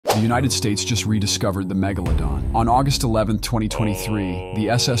The United States just rediscovered the Megalodon. On August 11, 2023, the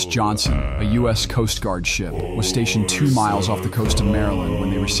SS Johnson, a U.S. Coast Guard ship, was stationed 2 miles off the coast of Maryland when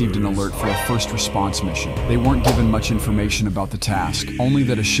they received an alert for a first response mission. They weren't given much information about the task, only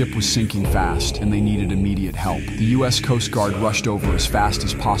that a ship was sinking fast and they needed immediate help. The U.S. Coast Guard rushed over as fast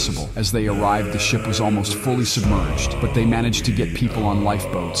as possible. As they arrived, the ship was almost fully submerged, but they managed to get people on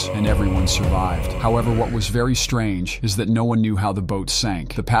lifeboats and everyone survived. However, what was very strange is that no one knew how the boat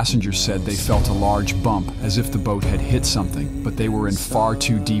sank. The passengers said they felt a large bump, as if the boat had hit something, but they were in far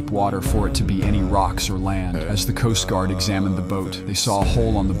too deep water for it to be any rocks or land. As the Coast Guard examined the boat, they saw a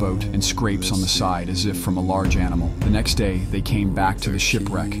hole on the boat and scrapes on the side as if from a large animal. The next day, they came back to the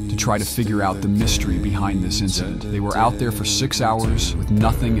shipwreck to try to figure out the mystery behind this incident. They were out there for 6 hours with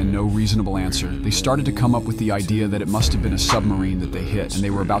nothing and no reasonable answer. They started to come up with the idea that it must have been a submarine that they hit, and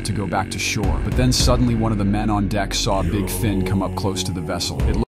they were about to go back to shore. But then suddenly one of the men on deck saw a big fin come up close to the vessel.